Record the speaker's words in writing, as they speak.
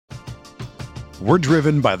We're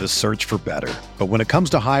driven by the search for better. But when it comes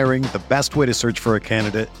to hiring, the best way to search for a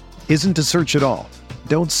candidate isn't to search at all.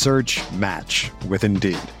 Don't search, match with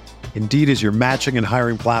Indeed. Indeed is your matching and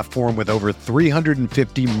hiring platform with over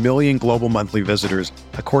 350 million global monthly visitors,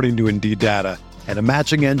 according to Indeed data, and a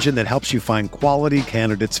matching engine that helps you find quality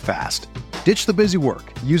candidates fast. Ditch the busy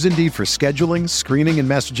work. Use Indeed for scheduling, screening, and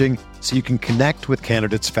messaging so you can connect with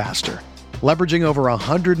candidates faster. Leveraging over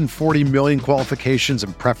 140 million qualifications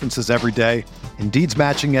and preferences every day, Indeed's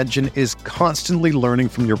matching engine is constantly learning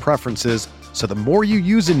from your preferences, so the more you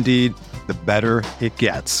use Indeed, the better it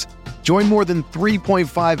gets. Join more than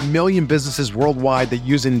 3.5 million businesses worldwide that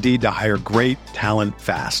use Indeed to hire great talent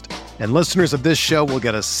fast. And listeners of this show will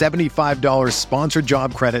get a $75 sponsored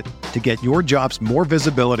job credit to get your jobs more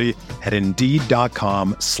visibility at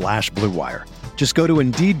Indeed.com/Blue Wire. Just go to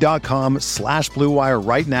Indeed.com/Blue Wire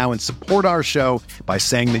right now and support our show by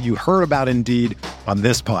saying that you heard about Indeed on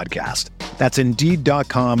this podcast. That's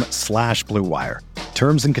Indeed.com/Blue Wire.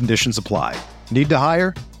 Terms and conditions apply. Need to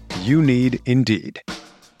hire? You need Indeed.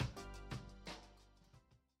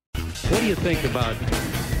 What do you think about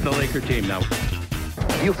the Laker team now?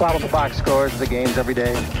 You follow the box scores of the games every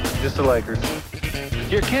day? Just the Lakers.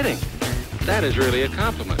 You're kidding. That is really a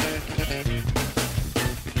compliment.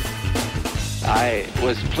 I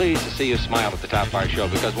was pleased to see you smile at the top of our show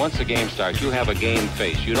because once the game starts, you have a game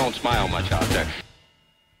face. You don't smile much out there.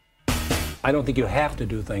 I don't think you have to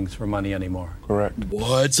do things for money anymore. Correct.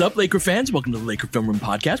 What's up, Laker fans? Welcome to the Laker Film Room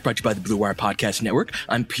Podcast, brought to you by the Blue Wire Podcast Network.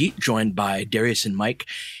 I'm Pete, joined by Darius and Mike.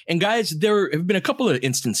 And guys, there have been a couple of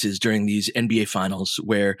instances during these NBA Finals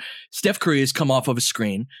where Steph Curry has come off of a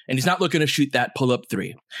screen, and he's not looking to shoot that pull-up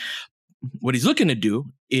three. What he's looking to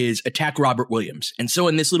do is attack Robert Williams. And so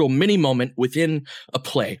in this little mini moment within a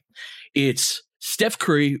play, it's Steph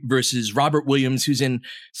Curry versus Robert Williams, who's in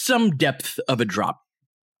some depth of a drop.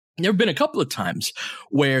 There have been a couple of times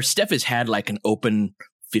where Steph has had like an open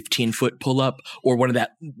 15-foot pull-up or one of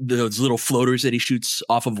those little floaters that he shoots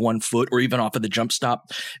off of 1 foot or even off of the jump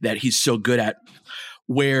stop that he's so good at,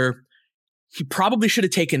 where he probably should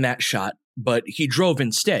have taken that shot, but he drove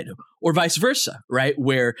instead, or vice versa, right?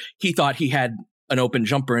 Where he thought he had an open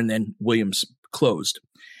jumper and then Williams closed.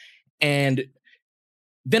 And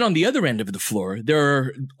then on the other end of the floor,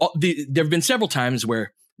 there have been several times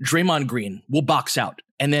where Draymond Green will box out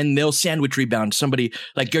and then they'll sandwich rebound. Somebody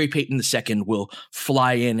like Gary Payton II will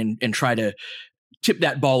fly in and try to tip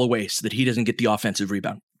that ball away so that he doesn't get the offensive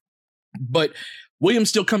rebound. But Williams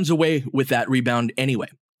still comes away with that rebound anyway.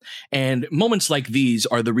 And moments like these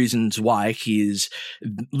are the reasons why he's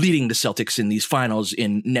leading the Celtics in these finals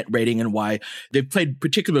in net rating and why they've played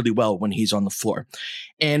particularly well when he's on the floor.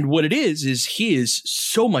 And what it is he is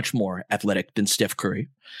so much more athletic than Steph Curry.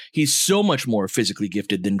 He's so much more physically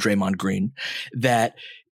gifted than Draymond Green that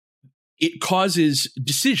it causes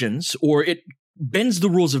decisions, or it bends the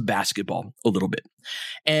rules of basketball a little bit.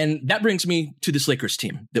 And that brings me to this Lakers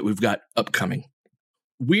team that we've got upcoming.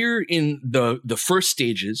 We're in the first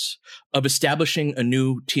stages of establishing a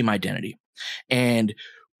new team identity. And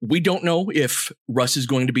we don't know if Russ is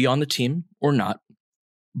going to be on the team or not,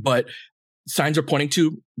 but signs are pointing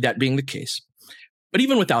to that being the case. But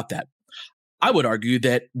even without that, I would argue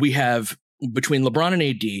that we have, between LeBron and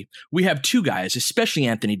AD, we have two guys, especially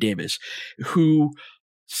Anthony Davis, who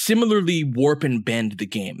similarly warp and bend the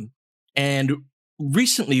game. And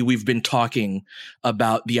recently we've been talking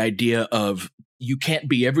about the idea of you can't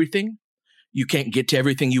be everything. You can't get to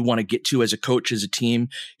everything you want to get to as a coach, as a team.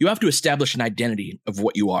 You have to establish an identity of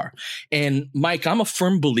what you are. And Mike, I'm a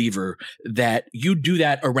firm believer that you do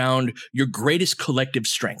that around your greatest collective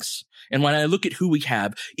strengths. And when I look at who we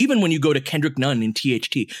have, even when you go to Kendrick Nunn in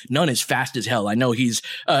THT, Nunn is fast as hell. I know he's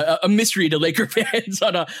a mystery to Laker fans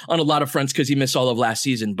on a lot of fronts because he missed all of last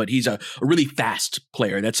season, but he's a really fast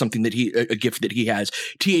player. That's something that a gift that he has.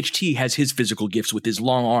 THT has his physical gifts with his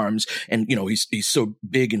long arms, and he's so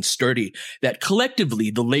big and sturdy that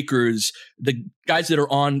collectively the Lakers, the guys that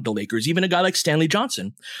are on the Lakers, even a guy like Stanley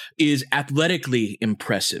Johnson, is athletically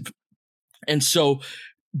impressive. And so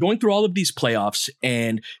going through all of these playoffs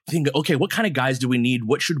and thinking, okay, what kind of guys do we need?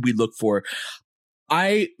 What should we look for?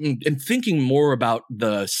 I am thinking more about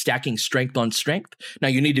the stacking strength on strength. Now,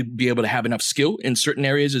 you need to be able to have enough skill in certain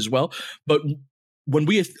areas as well. But when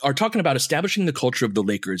we are talking about establishing the culture of the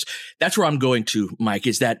Lakers, that's where I'm going to, Mike,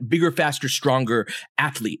 is that bigger, faster, stronger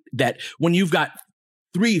athlete. That when you've got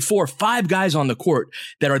 3, 4, 5 guys on the court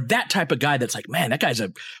that are that type of guy that's like, man, that guy's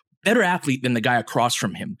a better athlete than the guy across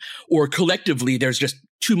from him. Or collectively, there's just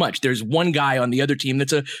too much. There's one guy on the other team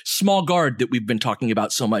that's a small guard that we've been talking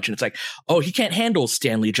about so much. And it's like, oh, he can't handle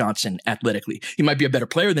Stanley Johnson athletically. He might be a better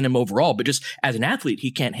player than him overall, but just as an athlete,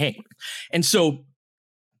 he can't hang. And so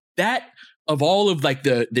that, of all of like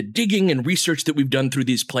the digging and research that we've done through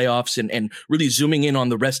these playoffs and really zooming in on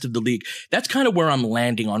the rest of the league, that's kind of where I'm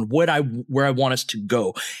landing on where I want us to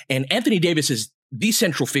go. And Anthony Davis is the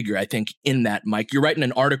central figure, I think, in that, Mike. You're writing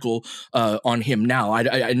an article on him now.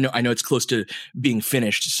 I know it's close to being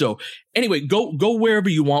finished. So anyway, go wherever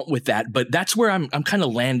you want with that. But that's where I'm kind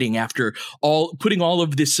of landing after putting all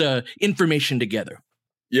of this information together.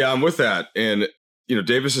 Yeah, I'm with that. And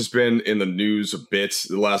Davis has been in the news a bit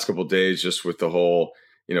the last couple of days, just with the whole,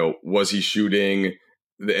 was he shooting?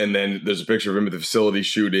 And then there's a picture of him at the facility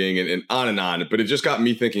shooting and on and on. But it just got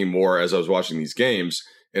me thinking more as I was watching these games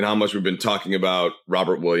and how much we've been talking about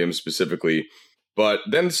Robert Williams specifically, but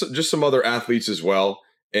then just some other athletes as well.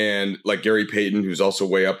 And like Gary Payton, who's also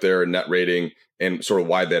way up there in net rating and sort of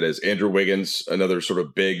why that is. Andrew Wiggins, another sort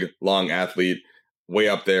of big, long athlete, way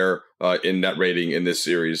up there in net rating in this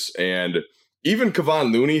series. And even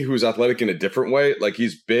Kevon Looney, who's athletic in a different way, like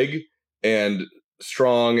he's big and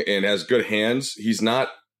strong and has good hands. He's not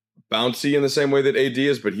bouncy in the same way that AD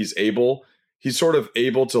is, but he's sort of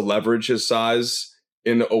able to leverage his size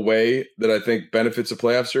in a way that I think benefits a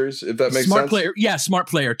playoff series, if that makes smart sense. Player, yeah, smart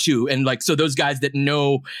player too. And like, so those guys that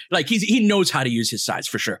know, like he knows how to use his size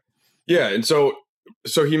for sure. Yeah. And so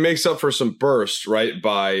he makes up for some burst, right,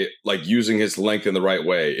 by like using his length in the right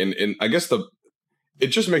way. And I guess it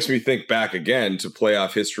just makes me think back again to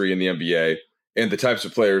playoff history in the NBA and the types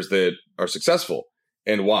of players that are successful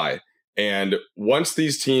and why. And once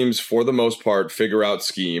these teams, for the most part, figure out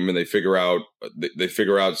scheme and they figure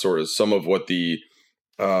out sort of some of what the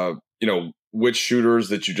which shooters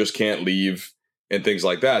that you just can't leave and things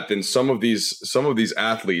like that, then some of these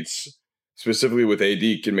athletes, specifically with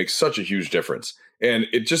AD, can make such a huge difference. And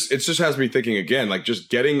it just has me thinking again, like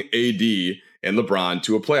just getting AD and LeBron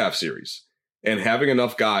to a playoff series and having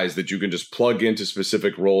enough guys that you can just plug into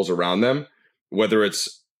specific roles around them, whether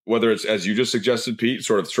it's as you just suggested, Pete,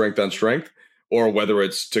 sort of strength on strength, or whether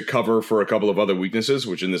it's to cover for a couple of other weaknesses,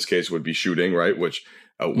 which in this case would be shooting, right? Which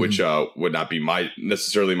would not be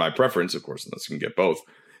necessarily my preference, of course, unless you can get both.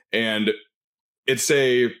 And it's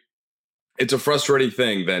a frustrating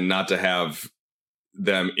thing then not to have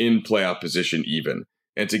them in playoff position even,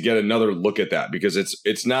 and to get another look at that, because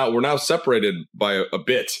we're now separated by a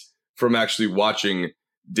bit from actually watching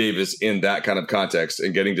Davis in that kind of context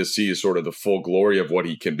and getting to see sort of the full glory of what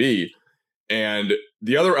he can be. And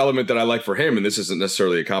the other element that I like for him, and this isn't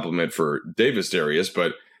necessarily a compliment for Davis, Darius,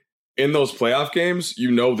 but in those playoff games,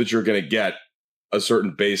 you know that you're going to get a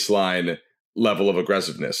certain baseline level of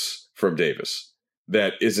aggressiveness from Davis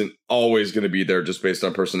that isn't always going to be there just based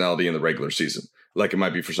on personality in the regular season, like it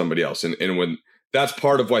might be for somebody else. And when that's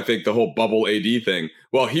part of why I think the whole bubble AD thing,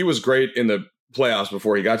 well, he was great in the playoffs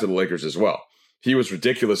before he got to the Lakers as well. He was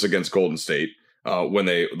ridiculous against Golden State when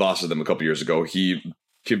they lost to them a couple years ago. He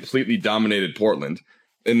completely dominated Portland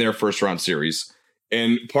in their first round series.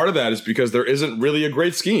 And part of that is because there isn't really a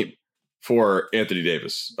great scheme for Anthony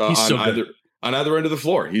Davis on either end of the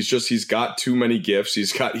floor. He's got too many gifts.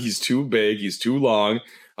 He's too big. He's too long.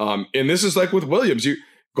 And this is like with Williams.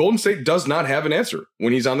 Golden State does not have an answer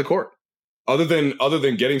when he's on the court, other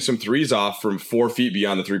than getting some threes off from 4 feet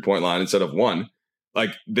beyond the 3-point line instead of 1.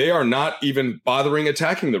 Like, they are not even bothering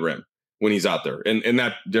attacking the rim when he's out there. And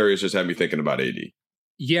that, Darius, just had me thinking about AD.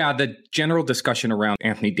 Yeah, the general discussion around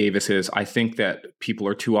Anthony Davis is, I think that people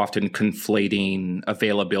are too often conflating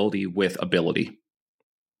availability with ability.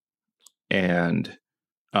 And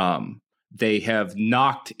they have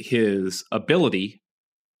knocked his ability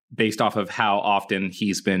based off of how often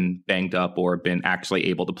he's been banged up or been actually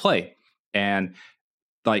able to play. And,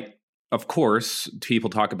 like, of course, people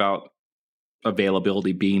talk about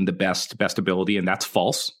availability being the best ability, and that's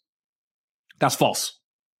false. That's false.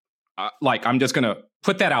 I'm just going to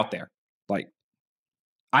put that out there. Like,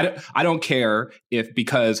 I don't care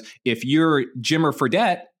because if you're Jimmer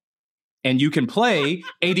Fredette and you can play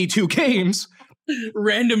 82 games,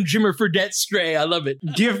 random Jimmer Fredette stray. I love it.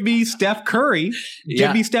 Give me Steph Curry.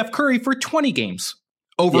 Give me Steph Curry for 20 games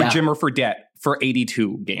over Jimmer Fredette for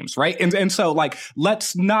 82 games, right? And so, like,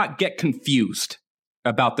 let's not get confused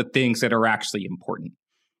about the things that are actually important.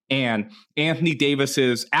 And Anthony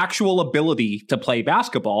Davis's actual ability to play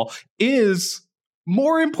basketball is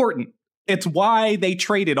more important. It's why they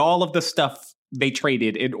traded all of the stuff they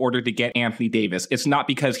traded in order to get Anthony Davis. It's not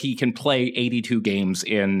because he can play 82 games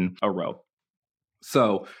in a row.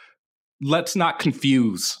 So let's not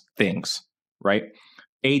confuse things, right?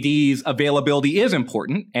 AD's availability is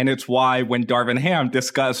important, and it's why when Darvin Ham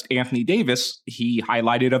discussed Anthony Davis, he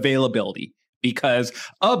highlighted availability, because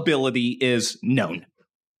ability is known.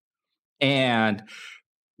 And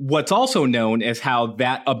what's also known is how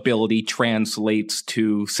that ability translates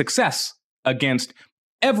to success against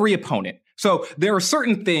every opponent. So there are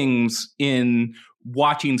certain things in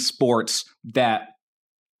watching sports that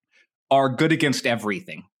are good against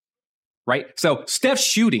everything, right? So Steph's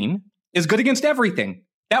shooting is good against everything.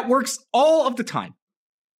 That works all of the time,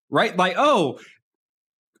 right? Like, oh,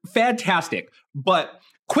 fantastic. But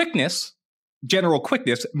quickness, general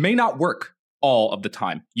quickness, may not work all of the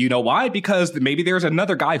time. You know why? Because maybe there's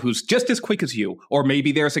another guy who's just as quick as you, or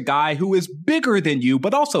maybe there's a guy who is bigger than you,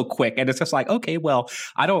 but also quick. And it's just like, okay, well,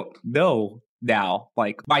 I don't know now.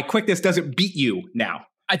 Like, my quickness doesn't beat you now.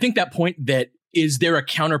 I think that point that is there a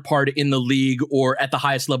counterpart in the league or at the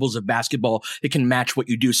highest levels of basketball that can match what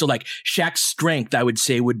you do? So like Shaq's strength, I would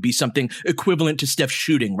say, would be something equivalent to Steph's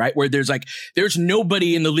shooting, right? Where there's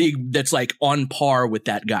nobody in the league that's like on par with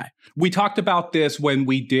that guy. We talked about this when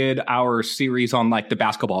we did our series on like the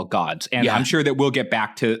basketball gods. And I'm sure that we'll get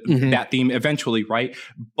back to that theme eventually, right?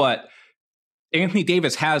 But Anthony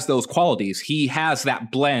Davis has those qualities. He has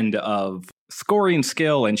that blend of scoring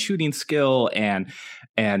skill and shooting skill and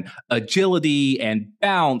agility and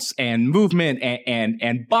bounce and movement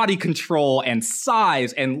and body control and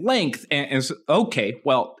size and length. And okay,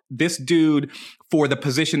 well, this dude, for the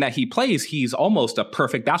position that he plays, he's almost a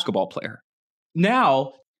perfect basketball player.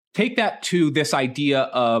 Now, take that to this idea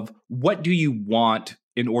of what do you want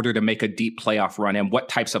in order to make a deep playoff run, and what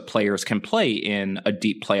types of players can play in a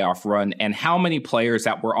deep playoff run, and how many players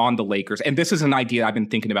that were on the Lakers. And this is an idea I've been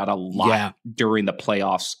thinking about a lot during the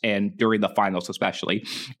playoffs and during the finals especially,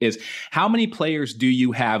 is how many players do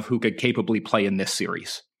you have who could capably play in this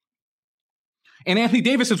series? And Anthony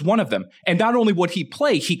Davis is one of them. And not only would he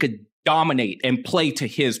play, he could dominate and play to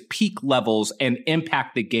his peak levels and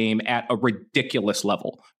impact the game at a ridiculous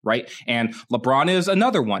level, right? And LeBron is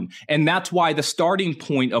another one. And that's why the starting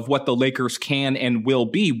point of what the Lakers can and will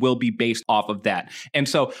be based off of that. And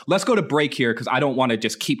so let's go to break here, because I don't want to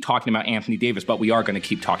just keep talking about Anthony Davis, but we are going to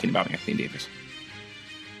keep talking about Anthony Davis.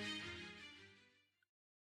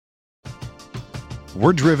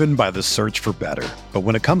 We're driven by the search for better. But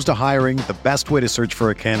when it comes to hiring, the best way to search for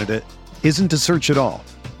a candidate isn't to search at all.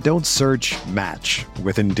 Don't search, match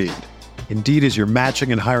with Indeed. Indeed is your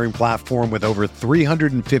matching and hiring platform with over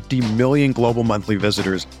 350 million global monthly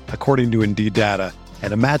visitors, according to Indeed data,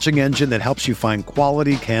 and a matching engine that helps you find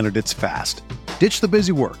quality candidates fast. Ditch the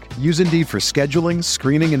busy work. Use Indeed for scheduling,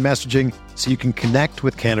 screening, and messaging so you can connect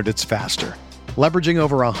with candidates faster. Leveraging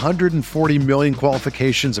over 140 million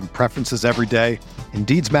qualifications and preferences every day,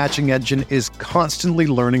 Indeed's matching engine is constantly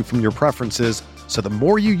learning from your preferences, so the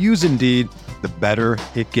more you use Indeed, the better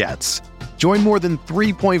it gets. Join more than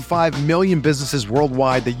 3.5 million businesses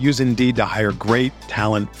worldwide that use Indeed to hire great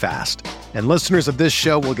talent fast. And listeners of this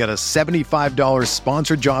show will get a $75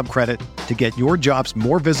 sponsored job credit to get your jobs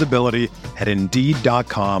more visibility at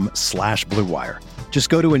Indeed.com/Blue Wire. Just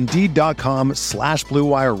go to Indeed.com/Blue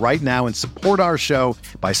Wire right now and support our show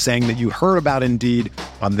by saying that you heard about Indeed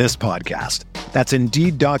on this podcast. That's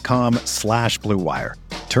Indeed.com/Blue Wire.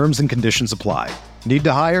 Terms and conditions apply. Need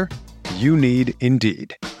to hire? You need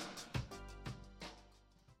Indeed.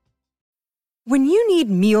 When you need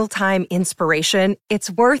mealtime inspiration,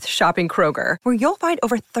 it's worth shopping Kroger, where you'll find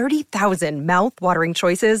over 30,000 mouth-watering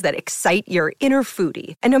choices that excite your inner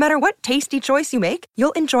foodie. And no matter what tasty choice you make,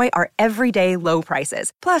 you'll enjoy our everyday low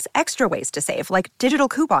prices, plus extra ways to save, like digital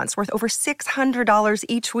coupons worth over $600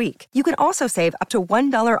 each week. You can also save up to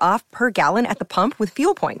 $1 off per gallon at the pump with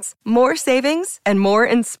fuel points. More savings and more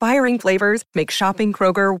inspiring flavors make shopping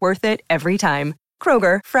Kroger worth it every time.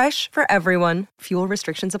 Kroger, fresh for everyone. Fuel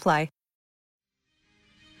restrictions apply.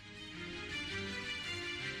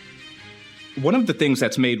 One of the things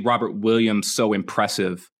that's made Robert Williams so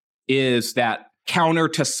impressive is that counter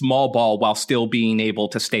to small ball while still being able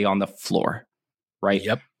to stay on the floor, right?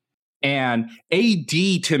 Yep. And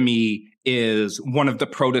AD to me is one of the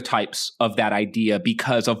prototypes of that idea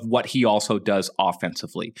because of what he also does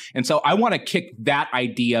offensively. And so I want to kick that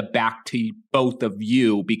idea back to both of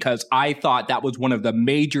you, because I thought that was one of the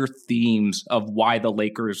major themes of why the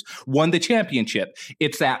Lakers won the championship.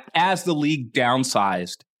 It's that as the league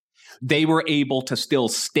downsized, they were able to still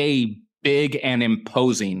stay big and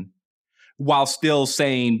imposing while still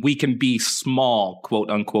saying we can be small, quote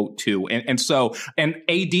unquote, too. And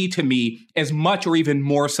AD to me, as much or even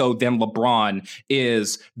more so than LeBron,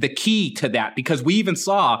 is the key to that, because we even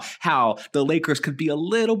saw how the Lakers could be a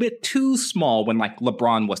little bit too small when like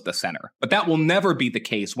LeBron was the center. But that will never be the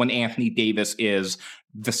case when Anthony Davis is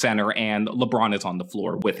the center and LeBron is on the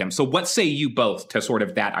floor with him. So what say you both to sort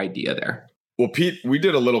of that idea there? Well, Pete, we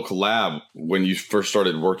did a little collab when you first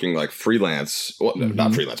started working like freelance, well,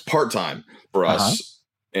 not freelance, part-time for us.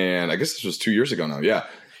 And I guess this was 2 years ago now. Yeah.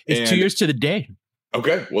 It's 2 years to the day.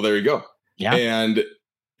 Okay. Well, there you go. Yeah. And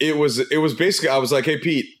it was basically, I was like, hey,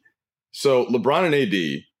 Pete, so LeBron and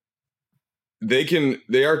AD,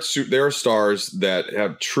 they are stars that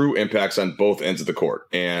have true impacts on both ends of the court.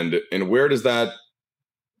 And where does that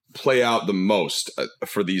play out the most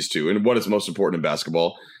for these two? And what is most important in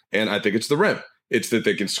basketball? And I think it's the rim. It's that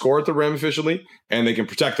they can score at the rim efficiently and they can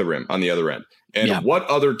protect the rim on the other end. And what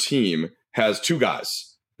other team has two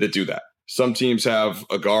guys that do that? Some teams have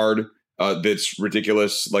a guard that's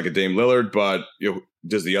ridiculous, like a Dame Lillard, but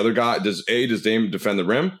does Dame defend the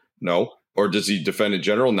rim? No. Or does he defend in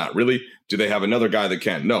general? Not really. Do they have another guy that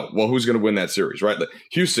can? No. Well, who's going to win that series, right?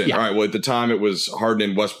 Houston. All right. Well, at the time it was Harden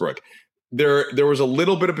and Westbrook. There was a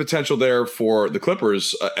little bit of potential there for the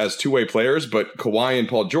Clippers as two-way players, but Kawhi and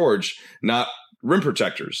Paul George, not rim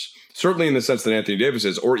protectors, certainly in the sense that Anthony Davis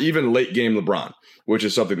is, or even late-game LeBron, which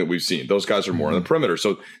is something that we've seen. Those guys are more on the perimeter.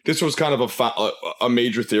 So this was kind of a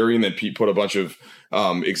major theory, and then Pete put a bunch of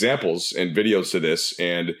examples and videos to this,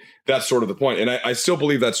 and that's sort of the point. And I still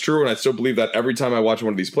believe that's true, and I still believe that every time I watch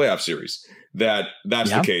one of these playoff series, that's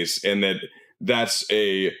the case, and that's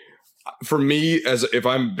for me, as if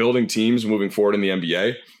I'm building teams moving forward in the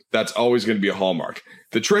NBA, that's always going to be a hallmark.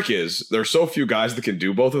 The trick is there are so few guys that can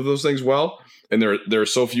do both of those things well, and there are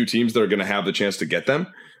so few teams that are going to have the chance to get them,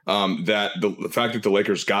 that the fact that the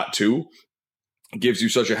Lakers got two gives you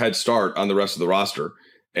such a head start on the rest of the roster.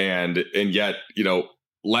 And yet,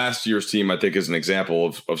 last year's team, I think, is an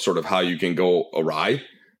example of sort of how you can go awry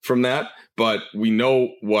from that. But we know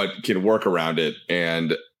what can work around it,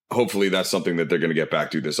 and hopefully that's something that they're going to get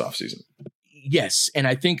back to this offseason. Yes. And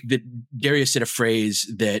I think that Darius said a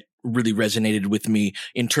phrase that really resonated with me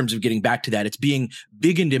in terms of getting back to that. It's being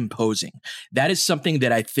big and imposing. That is something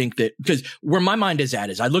that I think that, because where my mind is at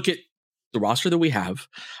is I look at the roster that we have.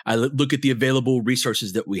 I look at the available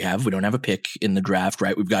resources that we have. We don't have a pick in the draft,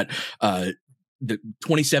 right? We've got, the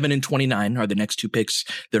 27 and 29 are the next two picks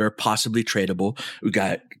that are possibly tradable. We've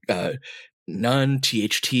got, Nunn,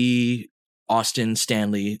 THT, Austin,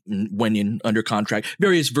 Stanley, Wenyen under contract,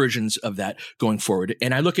 various versions of that going forward.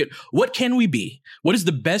 And I look at what can we be? What is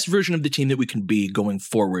the best version of the team that we can be going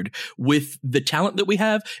forward with the talent that we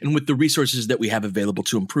have and with the resources that we have available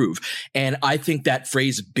to improve? And I think that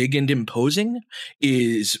phrase big and imposing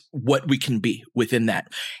is what we can be within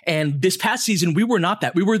that. And this past season, we were not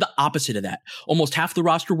that. We were the opposite of that. Almost half the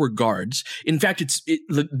roster were guards. In fact,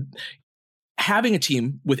 having a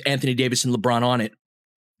team with Anthony Davis and LeBron on it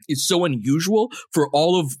is so unusual for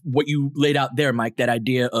all of what you laid out there, Mike, that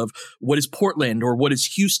idea of what is Portland or what is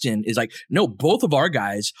Houston is like, no, both of our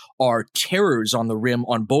guys are terrors on the rim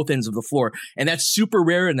on both ends of the floor. And that's super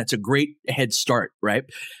rare. And that's a great head start, right?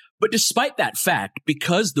 But despite that fact,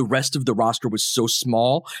 because the rest of the roster was so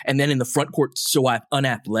small and then in the front court so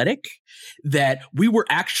unathletic, that we were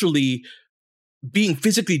actually being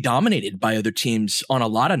physically dominated by other teams on a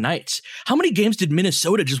lot of nights. How many games did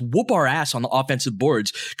Minnesota just whoop our ass on the offensive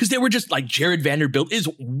boards? Because they were just like, Jared Vanderbilt is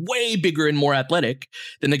way bigger and more athletic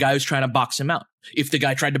than the guy who's trying to box him out, if the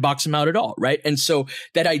guy tried to box him out at all, right? And so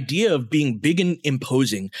that idea of being big and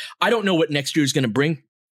imposing, I don't know what next year is going to bring.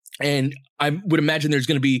 And I would imagine there's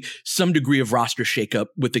going to be some degree of roster shakeup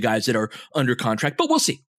with the guys that are under contract, but we'll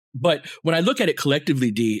see. But when I look at it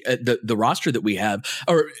collectively, the roster that we have,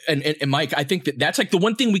 and Mike, I think that's like the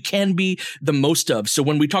one thing we can be the most of. So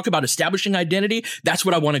when we talk about establishing identity, that's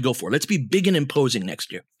what I want to go for. Let's be big and imposing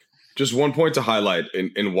next year. Just one point to highlight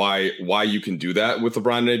and why you can do that with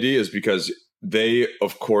LeBron and AD is because they,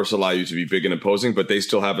 of course, allow you to be big and imposing, but they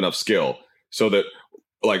still have enough skill so that,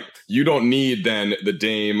 like, you don't need then the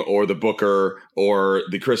Dame or the Booker or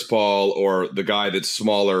the Chris Paul or the guy that's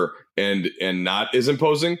smaller and not as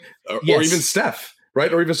imposing or even Steph,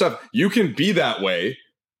 right? Or even Steph. You can be that way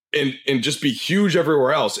and just be huge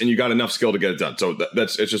everywhere else, and you got enough skill to get it done. So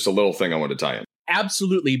it's just a little thing I want to tie in.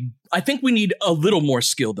 Absolutely. I think we need a little more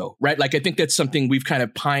skill, though, right? Like, I think that's something we've kind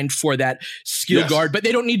of pined for, that skill guard, but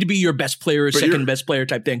they don't need to be your best player or second best player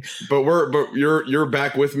type thing. But you're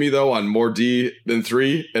back with me though on more D than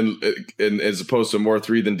 3 and as opposed to more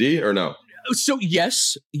 3 than D, or no? So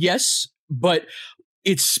yes, but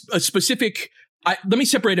it's a specific let me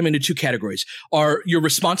separate them into two categories. Are your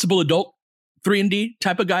responsible adult 3-and-D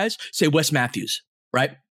type of guys, say Wes Matthews,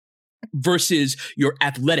 right? Versus your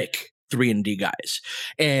athletic 3-and-D guys.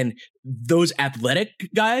 And those athletic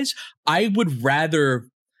guys, I would rather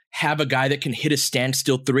have a guy that can hit a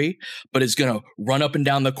standstill three, but is going to run up and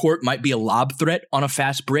down the court, might be a lob threat on a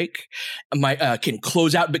fast break, can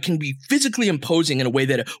close out, but can be physically imposing in a way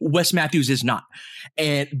that Wes Matthews is not.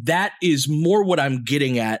 And that is more what I'm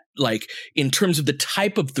getting at, like in terms of the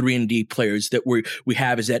type of 3-and-D players that we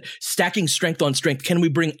have, is that stacking strength on strength. Can we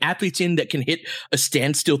bring athletes in that can hit a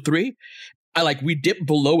standstill three? We dip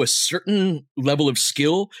below a certain level of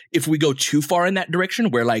skill if we go too far in that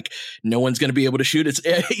direction where like no one's going to be able to shoot. It's,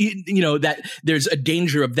 that there's a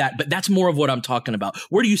danger of that, but that's more of what I'm talking about.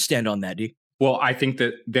 Where do you stand on that, D? Well, I think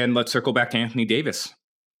that then let's circle back to Anthony Davis,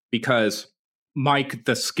 because Mike,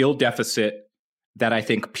 the skill deficit that I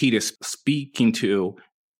think Pete is speaking to,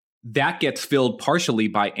 that gets filled partially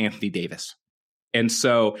by Anthony Davis. And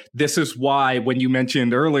so this is why when you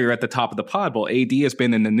mentioned earlier at the top of the pod, well, AD has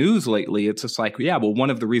been in the news lately. It's just like, yeah, well, one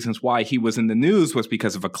of the reasons why he was in the news was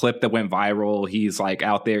because of a clip that went viral. He's like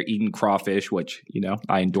out there eating crawfish, which,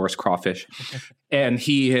 I endorse crawfish. And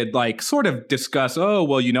he had like sort of discussed,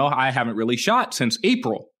 I haven't really shot since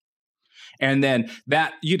April. And then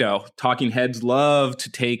that, talking heads love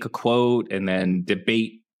to take a quote and then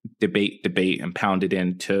debate and pound it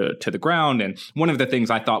into the ground. And one of the things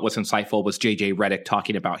I thought was insightful was JJ Redick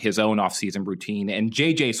talking about his own offseason routine, and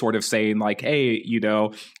JJ sort of saying like, hey,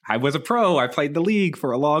 I was a pro, I played the league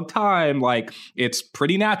for a long time. Like, it's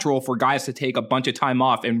pretty natural for guys to take a bunch of time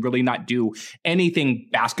off and really not do anything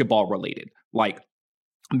basketball related. Like,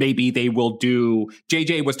 maybe they will do.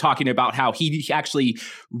 JJ was talking about how he actually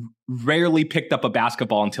rarely picked up a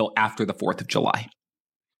basketball until after the 4th of July.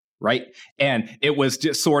 Right. And it was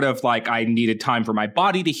just sort of like I needed time for my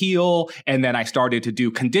body to heal. And then I started to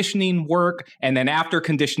do conditioning work. And then after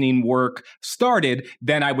conditioning work started,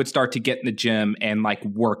 then I would start to get in the gym and like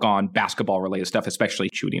work on basketball related stuff, especially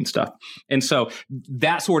shooting stuff. And so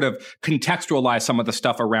that sort of contextualized some of the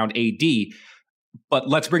stuff around AD. But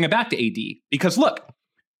let's bring it back to AD, because look,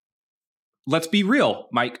 let's be real,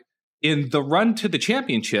 Mike. In the run to the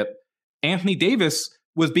championship, Anthony Davis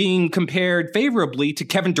was being compared favorably to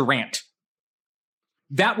Kevin Durant.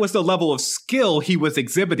 That was the level of skill he was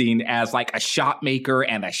exhibiting as like a shot maker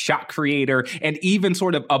and a shot creator, and even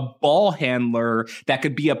sort of a ball handler that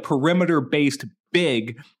could be a perimeter-based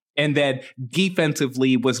big, and then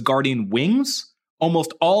defensively was guarding wings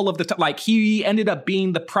almost all of the time. Like, he ended up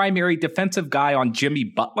being the primary defensive guy on Jimmy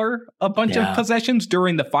Butler a bunch of possessions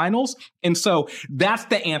during the finals. And so that's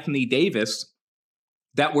the Anthony Davis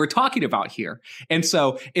that we're talking about here. And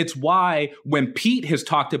so it's why when Pete has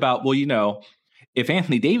talked about, if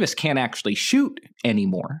Anthony Davis can't actually shoot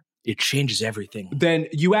anymore, it changes everything. Then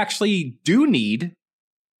you actually do need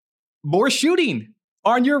more shooting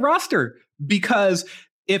on your roster, because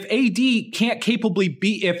if AD can't capably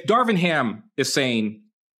be, if Darvin Ham is saying,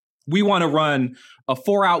 we want to run a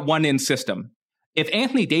 4-out, 1-in system, if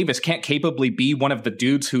Anthony Davis can't capably be one of the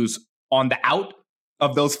dudes who's on the out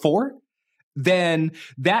of those 4, then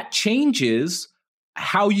that changes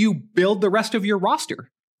how you build the rest of your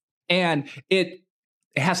roster. And it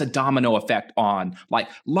has a domino effect on like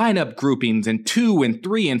lineup groupings and 2 and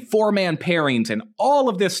 3 and 4-man pairings and all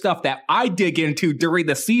of this stuff that I dig into during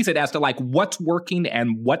the season as to like what's working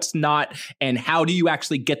and what's not, and how do you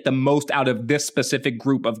actually get the most out of this specific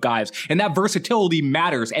group of guys. And that versatility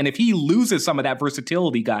matters. And if he loses some of that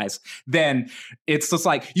versatility, guys, then it's just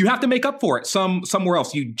like you have to make up for it somewhere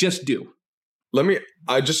else. You just do.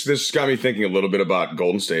 This got me thinking a little bit about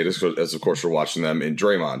Golden State, as of course we're watching them in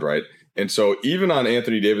Draymond, right? And so even on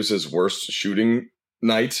Anthony Davis's worst shooting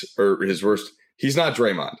night, or his worst, he's not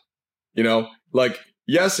Draymond. Like,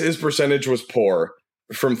 yes, his percentage was poor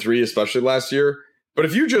from 3, especially last year. But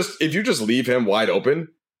if you just leave him wide open,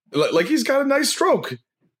 like he's got a nice stroke,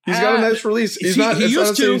 he's got a nice release. He's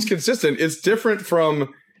consistent. It's different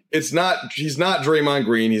from. He's not Draymond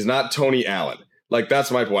Green. He's not Tony Allen. Like,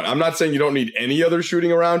 that's my point. I'm not saying you don't need any other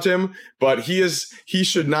shooting around him, but he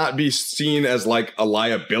should not be seen as like a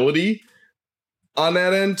liability on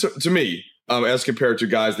that end to me, as compared to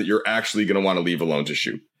guys that you're actually going to want to leave alone to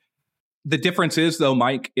shoot. The difference is, though,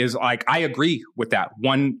 Mike, is like, I agree with that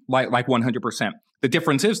 100%. The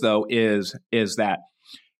difference is, though, is that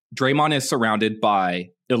Draymond is surrounded by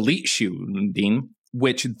elite shooting,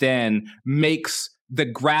 which then makes the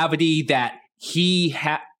gravity that he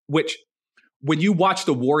which when you watch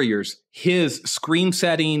the Warriors, his screen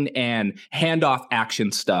setting and handoff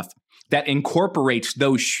action stuff that incorporates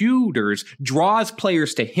those shooters draws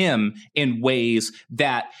players to him in ways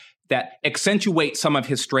that that accentuate some of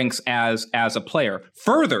his strengths as a player.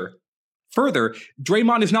 Further,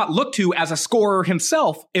 Draymond is not looked to as a scorer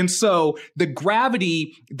himself. And so the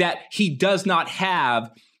gravity that he does not have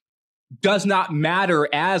does not matter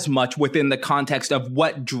as much within the context of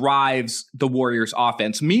what drives the Warriors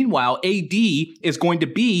offense. Meanwhile, AD is going to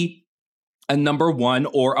be a number 1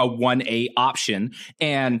 or a 1A option.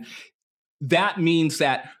 And that means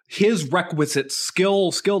that his requisite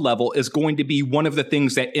skill level is going to be one of the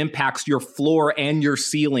things that impacts your floor and your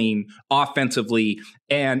ceiling offensively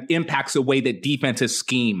and impacts the way that defenses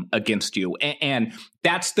scheme against you. And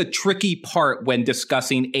that's the tricky part when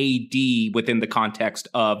discussing AD within the context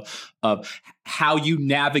of how you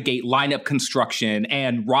navigate lineup construction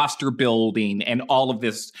and roster building and all of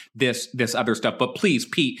this other stuff. But please,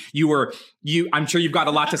 Pete, I'm sure you've got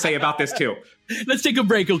a lot to say about this too. Let's take a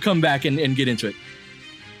break. We'll come back and get into it.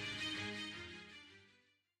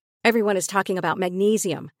 Everyone is talking about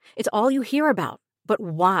magnesium. It's all you hear about. But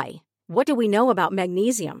why? What do we know about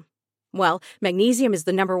magnesium? Well, magnesium is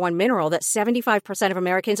the number 1 mineral that 75% of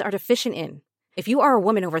Americans are deficient in. If you are a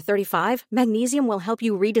woman over 35, magnesium will help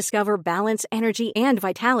you rediscover balance, energy, and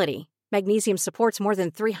vitality. Magnesium supports more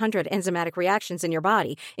than 300 enzymatic reactions in your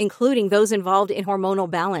body, including those involved in hormonal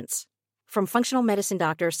balance. From functional medicine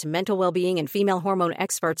doctors to mental well-being and female hormone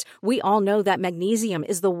experts, we all know that magnesium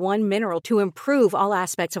is the one mineral to improve all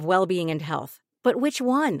aspects of well-being and health. But which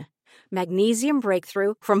one? Magnesium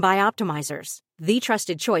Breakthrough from Bioptimizers, the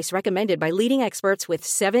trusted choice recommended by leading experts with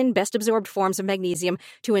 7 best-absorbed forms of magnesium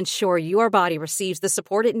to ensure your body receives the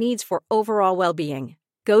support it needs for overall well-being.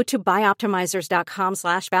 Go to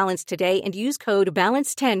bioptimizers.com/balance today and use code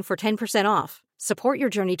BALANCE10 for 10% off. Support your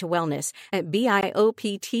journey to wellness at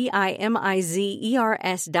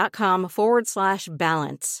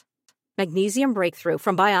bioptimizers.com/balance. Magnesium Breakthrough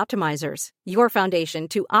from Bioptimizers, your foundation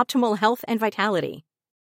to optimal health and vitality.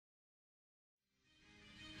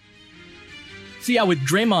 See, with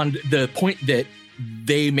Draymond, the point that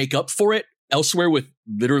they make up for it elsewhere with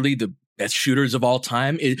literally the best shooters of all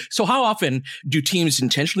time is, so how often do teams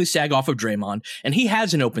intentionally sag off of Draymond and he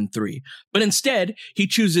has an open 3, but instead he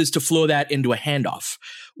chooses to flow that into a handoff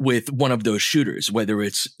with one of those shooters, whether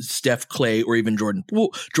it's Steph, Clay, or even Jordan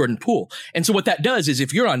Poole. And so what that does is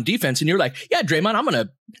if you're on defense and you're like, yeah, Draymond, I'm going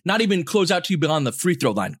to not even close out to you beyond the free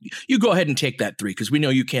throw line. You go ahead and take that 3 because we know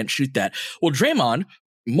you can't shoot that. Well, Draymond,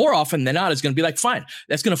 more often than not, is going to be like, fine,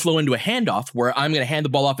 that's going to flow into a handoff where I'm going to hand the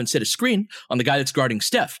ball off and set a screen on the guy that's guarding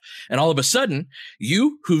Steph. And all of a sudden,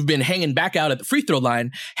 you who've been hanging back out at the free throw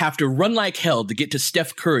line have to run like hell to get to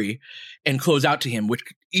Steph Curry and close out to him, which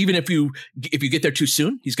even if you get there too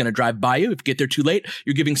soon, he's going to drive by you. If you get there too late,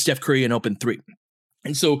 you're giving Steph Curry an open 3.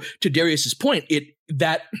 And so to Darius's point,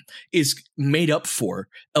 that is made up for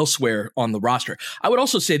elsewhere on the roster. I would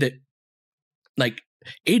also say that, like,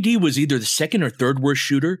 AD was either the second or third worst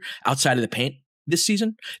shooter outside of the paint this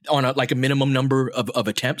season on a minimum number of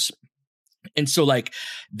attempts. And so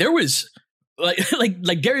there was like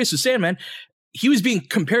Darius was saying, man, he was being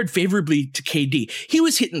compared favorably to KD. He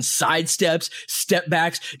was hitting side steps, step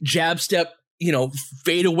backs, jab step,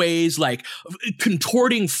 fadeaways, like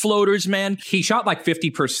contorting floaters, man. He shot like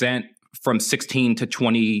 50% from 16 to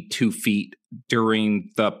 22 feet during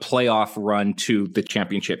the playoff run to the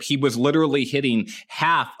championship. He was literally hitting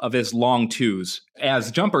half of his long 2s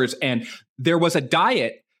as jumpers. And there was a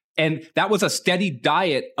diet, and that was a steady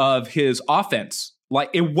diet of his offense. Like,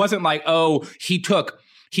 it wasn't like, oh, he took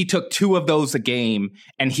 2 of those a game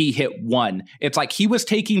and he hit 1. It's like he was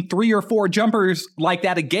taking 3 or 4 jumpers like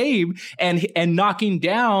that a game and knocking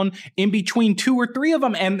down in between 2 or 3 of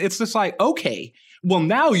them. And it's just like, okay, well,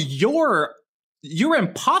 now you're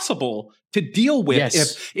impossible to deal with.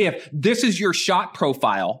 Yes. If this is your shot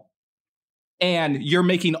profile and you're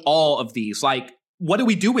making all of these. Like, what do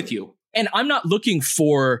we do with you? And I'm not looking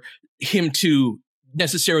for him to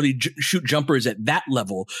necessarily shoot jumpers at that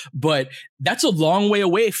level, but that's a long way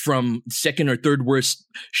away from second or third worst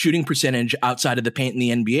shooting percentage outside of the paint in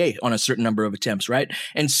the NBA on a certain number of attempts, right?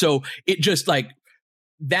 And so it just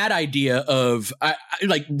that idea of,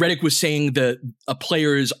 like Redick was saying, a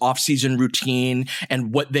player's off-season routine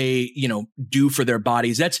and what they, do for their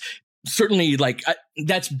bodies. That's certainly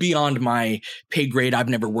that's beyond my pay grade. I've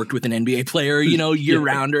never worked with an NBA player, year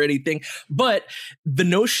round or anything. But the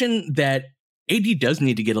notion that AD does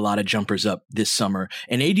need to get a lot of jumpers up this summer,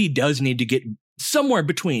 and AD does need to get somewhere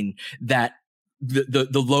between that,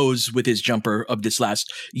 the lows with his jumper of this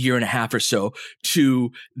last year and a half or so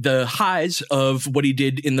to the highs of what he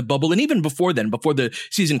did in the bubble. And even before then, before the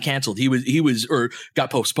season canceled, he was or got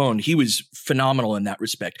postponed, he was phenomenal in that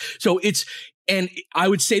respect. So and I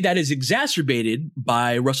would say that is exacerbated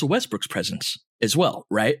by Russell Westbrook's presence as well,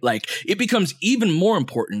 right? Like it becomes even more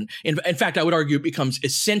important. In fact, I would argue it becomes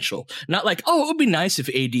essential. Not like, oh, it would be nice if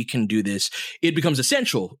AD can do this. It becomes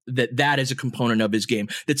essential that is a component of his game,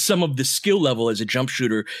 that some of the skill level as a jump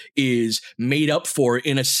shooter is made up for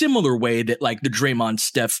in a similar way that like the Draymond,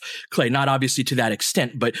 Steph, Clay, not obviously to that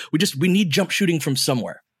extent, but we need jump shooting from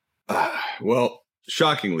somewhere. Well,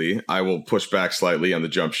 shockingly, I will push back slightly on the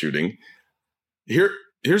jump shooting.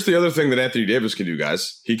 Here's the other thing that Anthony Davis can do,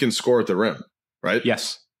 guys. He can score at the rim. Right?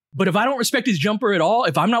 Yes. But if I don't respect his jumper at all,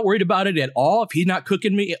 if I'm not worried about it at all, if he's not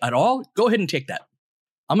cooking me at all, go ahead and take that.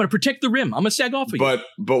 I'm going to protect the rim. I'm going to sag off of you.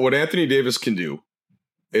 But what Anthony Davis can do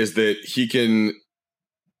is that he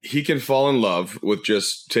can fall in love with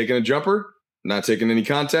just taking a jumper, not taking any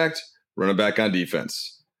contact, running back on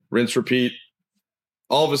defense. Rinse, repeat.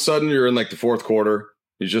 All of a sudden, you're in like the fourth quarter.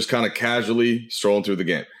 He's just kind of casually strolling through the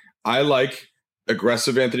game. I like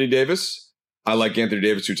aggressive Anthony Davis. I like Anthony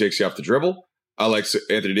Davis who takes you off the dribble. I like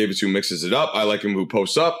Anthony Davis who mixes it up. I like him who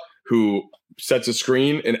posts up, who sets a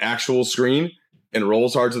screen, an actual screen, and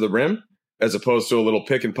rolls hard to the rim, as opposed to a little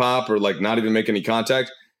pick and pop or like not even make any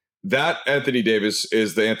contact. That Anthony Davis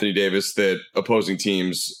is the Anthony Davis that opposing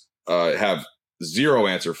teams have zero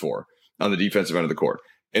answer for on the defensive end of the court.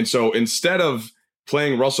 And so instead of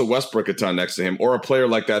playing Russell Westbrook a ton next to him or a player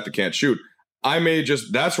like that can't shoot,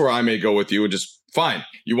 that's where I may go with you and just, fine,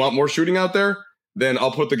 you want more shooting out there? Then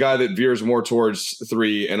I'll put the guy that veers more towards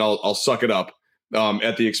three and I'll suck it up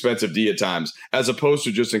at the expense of D at times, as opposed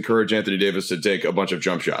to just encourage Anthony Davis to take a bunch of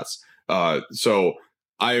jump shots. So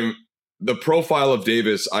the profile of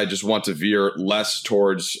Davis, I just want to veer less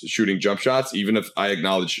towards shooting jump shots, even if I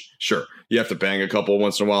acknowledge, sure, you have to bang a couple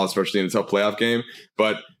once in a while, especially in a tough playoff game.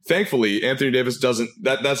 But thankfully, Anthony Davis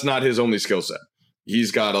that's not his only skill set.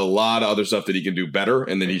 He's got a lot of other stuff that he can do better,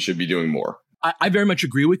 and then he should be doing more. I very much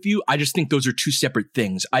agree with you. I just think those are two separate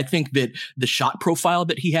things. I think that the shot profile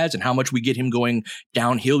that he has and how much we get him going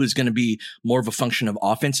downhill is going to be more of a function of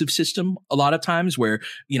offensive system a lot of times where,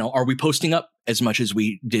 are we posting up as much as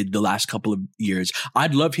we did the last couple of years?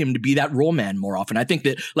 I'd love him to be that roll man more often. I think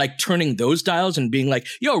that like turning those dials and being like,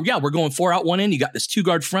 we're going 4 out, 1 in. You got this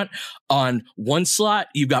 2-guard front on one slot.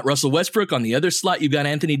 You've got Russell Westbrook on the other slot. You've got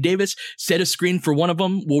Anthony Davis. Set a screen for one of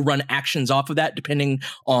them. We'll run actions off of that depending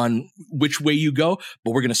on which way you go.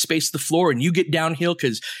 But we're going to space the floor and you get downhill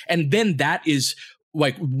and then that is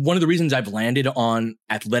like one of the reasons I've landed on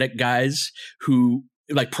athletic guys who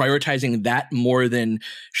like prioritizing that more than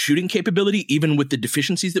shooting capability, even with the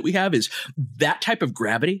deficiencies that we have, is that type of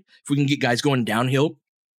gravity. If we can get guys going downhill,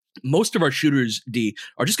 most of our shooters, D,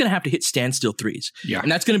 are just going to have to hit standstill threes. Yeah.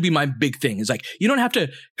 And that's going to be my big thing is like, you don't have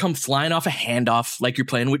to come flying off a handoff like you're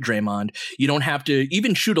playing with Draymond. You don't have to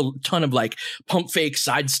even shoot a ton of like pump fake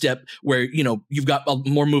sidestep where, you've got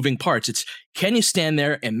more moving parts. It's, can you stand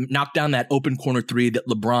there and knock down that open corner three that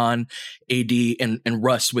LeBron, AD, and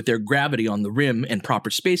Russ with their gravity on the rim and proper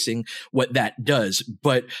spacing, what that does.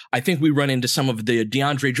 But I think we run into some of the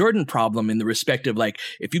DeAndre Jordan problem in the respect of like,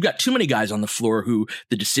 if you've got too many guys on the floor who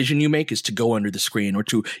the decision you make is to go under the screen or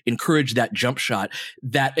to encourage that jump shot,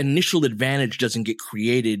 that initial advantage doesn't get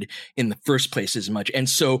created in the first place as much. And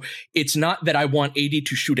so it's not that I want AD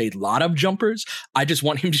to shoot a lot of jumpers. I just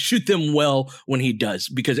want him to shoot them well when he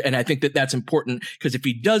does, and I think that that's important because if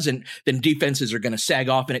he doesn't, then defenses are going to sag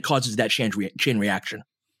off and it causes that chain reaction.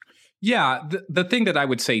 Yeah, the thing that I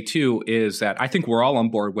would say too is that I think we're all on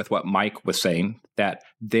board with what Mike was saying, that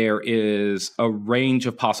there is a range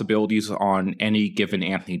of possibilities on any given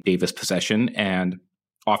Anthony Davis possession and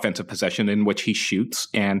offensive possession in which he shoots,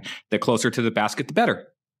 and the closer to the basket, the better.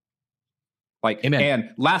 Like, amen. And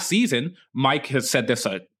last season, Mike has said this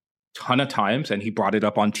a ton of times, and he brought it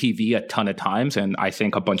up on TV a ton of times, and I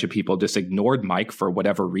think a bunch of people just ignored Mike for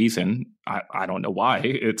whatever reason. I don't know why.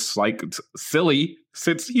 It's silly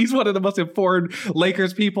since he's one of the most informed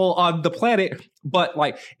Lakers people on the planet. But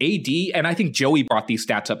like AD, and I think Joey brought these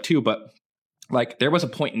stats up too, but like there was a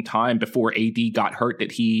point in time before AD got hurt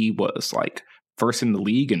that he was like first in the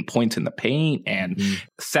league in points in the paint and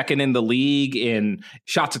second in the league in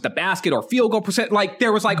shots at the basket or field goal percent. Like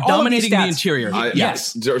there was like dominating the interior.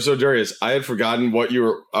 Yes. So Darius, I had forgotten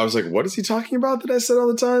I was like, what is he talking about that I said all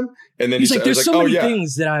the time? And then he's like, there's so many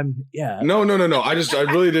things that No. I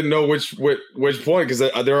really didn't know which point, because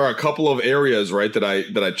there are a couple of areas, right, that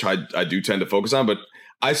I do tend to focus on, but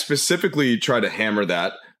I specifically try to hammer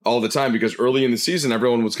that all the time because early in the season,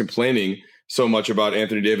 everyone was complaining so much about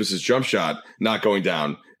Anthony Davis's jump shot not going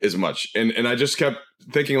down as much. And I just kept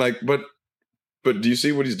thinking like, but do you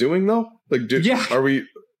see what he's doing though? Like,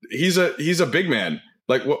 he's a big man.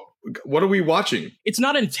 Like what are we watching? It's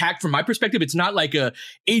not an attack from my perspective. It's not like AD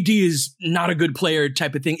is not a good player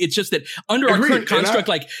type of thing. It's just that under our current construct,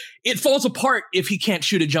 like it falls apart if he can't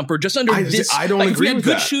shoot a jumper. Just under this, I don't like, agree if we had with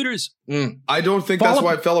good that. shooters. I don't think that's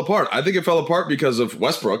why it fell apart. I think it fell apart because of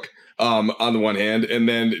Westbrook on the one hand, and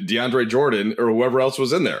then DeAndre Jordan or whoever else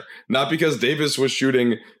was in there. Not because Davis was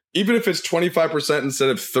shooting. Even if it's 25% instead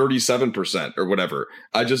of 37% or whatever,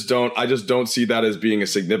 I just don't see that as being a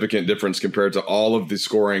significant difference compared to all of the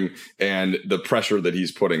scoring and the pressure that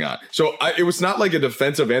he's putting on. So it was not like a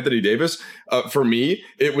defense of Anthony Davis. For me,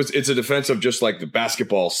 it's a defense of just like the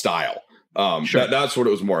basketball style. Sure. That's what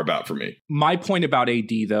it was more about for me. My point about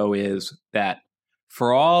AD, though, is that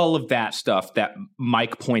for all of that stuff that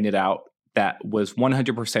Mike pointed out, that was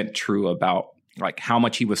 100% true about like how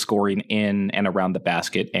much he was scoring in and around the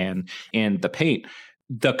basket and in the paint.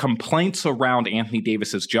 The complaints around Anthony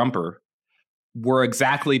Davis's jumper were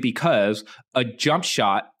exactly because a jump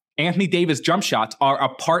shot, Anthony Davis jump shots are a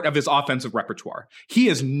part of his offensive repertoire. He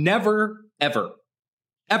is never, ever,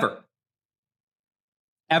 ever,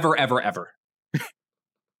 ever, ever, ever,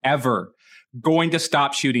 ever going to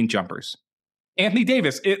stop shooting jumpers. Anthony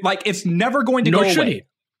Davis, it's never going to go away.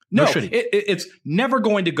 No, it's never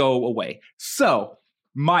going to go away. So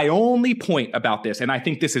my only point about this, and I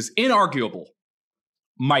think this is inarguable,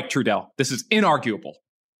 Mike Trudell, this is inarguable.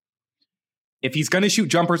 If he's going to shoot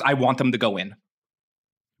jumpers, I want them to go in.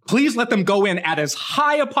 Please let them go in at as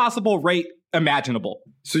high a possible rate imaginable.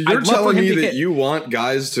 So you're telling me that you want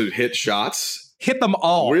guys to hit shots? Hit them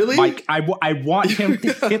all. Really? Mike, I want him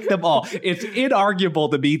to hit them all. It's inarguable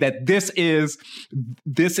to me that this is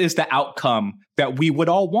the outcome that we would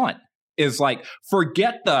all want. Is like,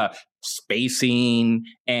 forget the spacing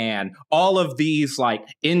and all of these like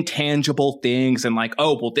intangible things and like,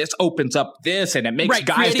 oh, well, this opens up this and it makes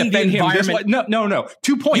guys defend him this way. No.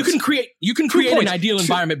 2 points. You can create an ideal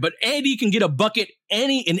environment, but Andy can get a bucket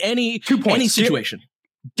in any situation.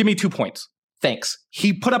 Give me 2 points. Thanks.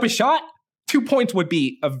 He put up a shot. 2 points would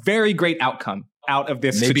be a very great outcome out of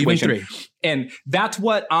this situation. Even 3. And that's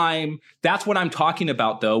what I'm talking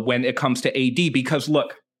about, though, when it comes to AD, because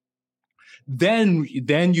look, then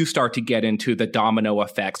you start to get into the domino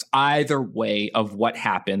effects either way of what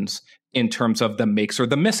happens in terms of the makes or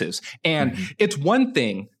the misses. And it's one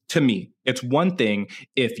thing to me, it's one thing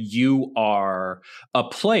if you are a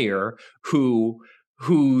player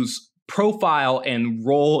whose profile and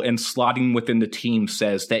role and slotting within the team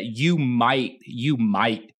says that you might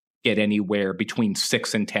get anywhere between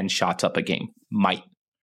 6 and 10 shots up a game. Might.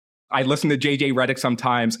 I listen to JJ Redick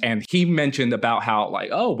sometimes, and he mentioned about how, like,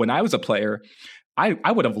 oh, when I was a player,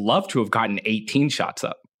 I would have loved to have gotten 18 shots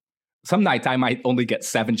up. Some nights I might only get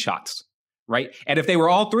 7 shots, right? And if they were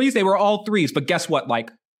all threes, they were all threes. But guess what?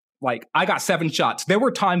 Like I got 7 shots. There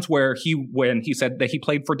were times where when he said that he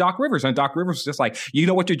played for Doc Rivers, and Doc Rivers was just like, you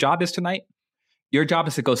know what your job is tonight? Your job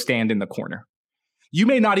is to go stand in the corner. You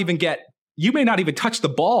may not even touch the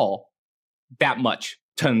ball that much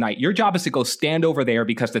tonight. Your job is to go stand over there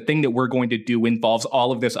because the thing that we're going to do involves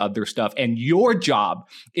all of this other stuff. And your job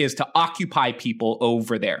is to occupy people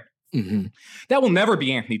over there. Mm-hmm. That will never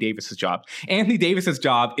be Anthony Davis's job. Anthony Davis's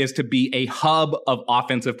job is to be a hub of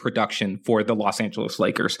offensive production for the Los Angeles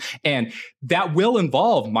Lakers. And that will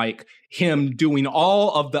involve, Mike, him doing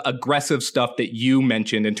all of the aggressive stuff that you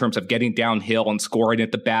mentioned in terms of getting downhill and scoring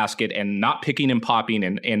at the basket and not picking and popping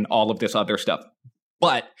and all of this other stuff.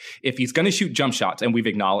 But if he's going to shoot jump shots, and we've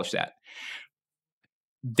acknowledged that,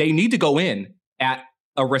 they need to go in at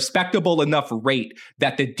a respectable enough rate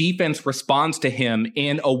that the defense responds to him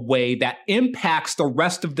in a way that impacts the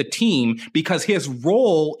rest of the team, because his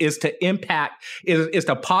role is to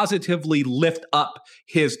positively lift up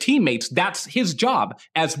his teammates. That's his job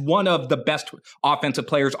as one of the best offensive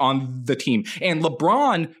players on the team. And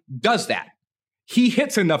LeBron does that. He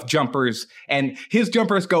hits enough jumpers, and his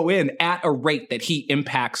jumpers go in at a rate that he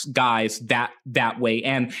impacts guys that way.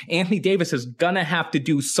 And Anthony Davis is going to have to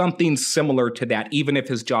do something similar to that, even if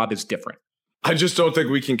his job is different. I just don't think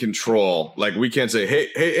we can control, like, we can't say, hey,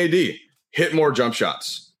 AD, hit more jump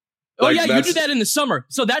shots. Like, you do that in the summer.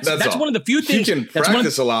 So that's one of the few things. He can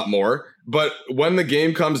practice a lot more, but when the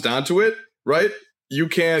game comes down to it, right, you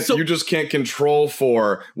just can't control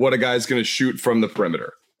for what a guy's going to shoot from the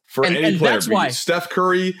perimeter. For any player, that's why Steph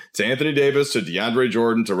Curry to Anthony Davis to DeAndre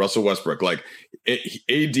Jordan to Russell Westbrook, like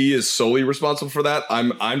AD is solely responsible for that.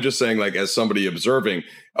 I'm just saying, like, as somebody observing,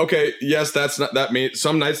 okay, yes, that means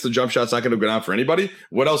some nights the jump shot's not going to go down for anybody.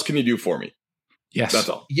 What else can you do for me? Yes, that's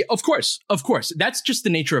all. Yeah, of course. That's just the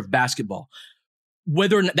nature of basketball.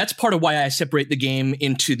 Whether or not, that's part of why I separate the game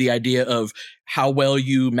into the idea of how well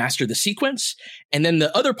you master the sequence, and then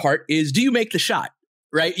the other part is, do you make the shot?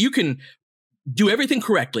 right? You can do everything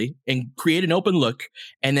correctly and create an open look,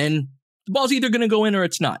 and then the ball's either going to go in or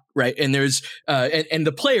it's not, right? And there's and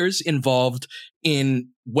the players involved in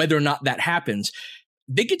whether or not that happens,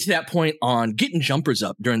 they get to that point on getting jumpers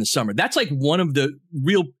up during the summer. That's like one of the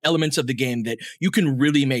real elements of the game that you can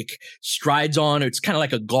really make strides on. It's kind of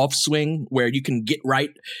like a golf swing where you can get right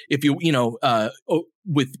if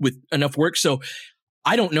with enough work. So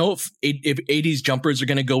I don't know if AD's jumpers are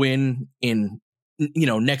going to go in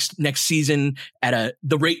next season at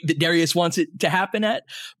the rate that Darius wants it to happen at.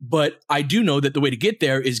 But I do know that the way to get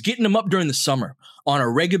there is getting them up during the summer on a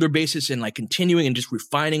regular basis and like continuing and just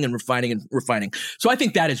refining and refining and refining. So I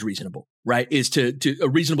think that is reasonable, right? Is to a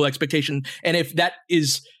reasonable expectation. And if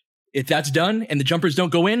that's done and the jumpers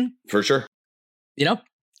don't go in, for sure,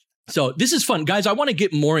 So this is fun, guys. I want to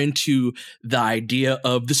get more into the idea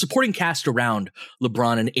of the supporting cast around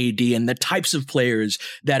LeBron and AD and the types of players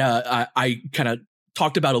that I kind of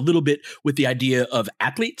talked about a little bit with the idea of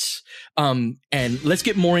athletes. And let's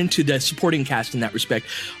get more into the supporting cast in that respect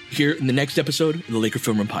here in the next episode of the Laker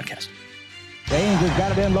Film Room Podcast. James has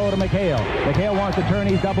got it in low to McHale. McHale wants to turn.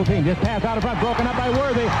 He's double teamed. Just pass out in front. Broken up by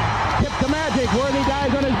Worthy. Tip to Magic. Worthy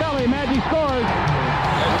dies on his belly. Magic scores.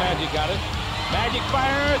 There's Magic got it. Magic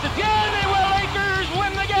fires. It's good. They will. Lakers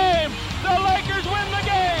win the game. The Lakers win the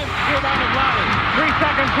game. Rebound of Lonnie. 3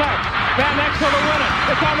 seconds left. Van Exel to win it.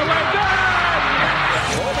 It's on the way. Good.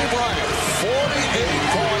 Kobe Bryant, 48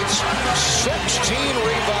 points, 16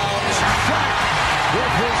 rebounds. Shot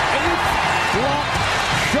with his 8th block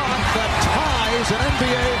shot that ties an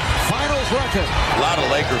NBA Finals record. A lot of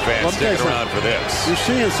Laker fans sticking around for this. You're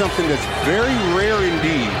seeing something that's very rare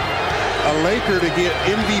indeed. A Laker to get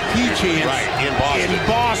MVP chance in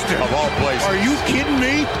Boston. Of all places. Are you kidding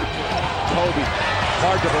me? Kobe,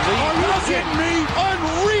 hard to believe. Are you kidding me?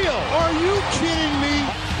 Unreal. Are you kidding me?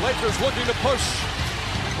 Lakers looking to push.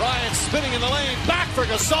 Bryant spinning in the lane. Back for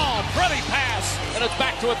Gasol. Pretty pass. And it's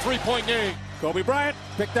back to a 3-point game. Kobe Bryant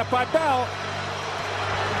picked up by Bell.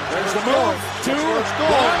 There's the move. 2, 1.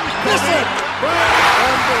 Miss it.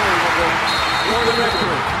 Unbelievable. For the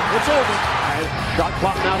victory. It's over. Shot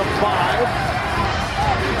clock now to 5.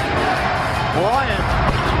 Bryant.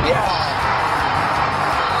 Yes.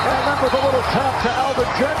 And that was a little tap to Alvin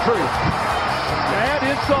Gentry. Add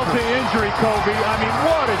insult to injury, Kobe. I mean,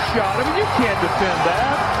 what a shot. I mean, you can't defend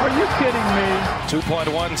that. Are you kidding me?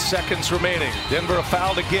 2.1 seconds remaining. Denver a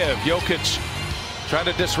foul to give. Jokic trying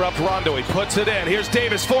to disrupt Rondo. He puts it in. Here's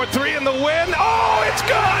Davis, 4-3 in the win. Oh, it's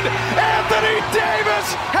good! Anthony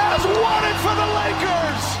Davis has won it for the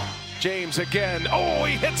Lakers! James again. Oh,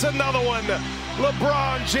 he hits another one.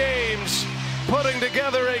 LeBron James putting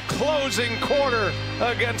together a closing quarter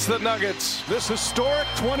against the Nuggets. This historic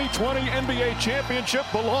 2020 NBA championship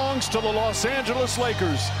belongs to the Los Angeles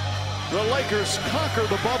Lakers. The Lakers conquer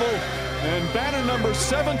the bubble, and banner number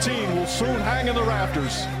 17 will soon hang in the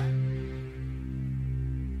rafters.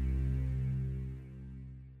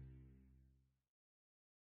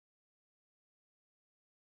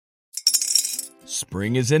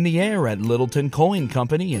 Spring is in the air at Littleton Coin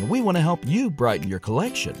Company, and we want to help you brighten your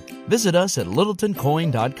collection. Visit us at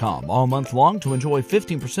littletoncoin.com all month long to enjoy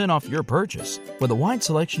 15% off your purchase. With a wide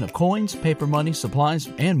selection of coins, paper money, supplies,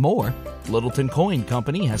 and more, Littleton Coin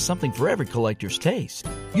Company has something for every collector's taste.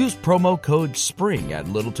 Use promo code SPRING at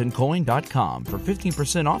littletoncoin.com for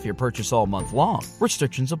 15% off your purchase all month long.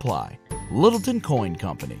 Restrictions apply. Littleton Coin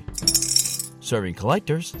Company. Serving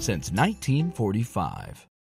collectors since 1945.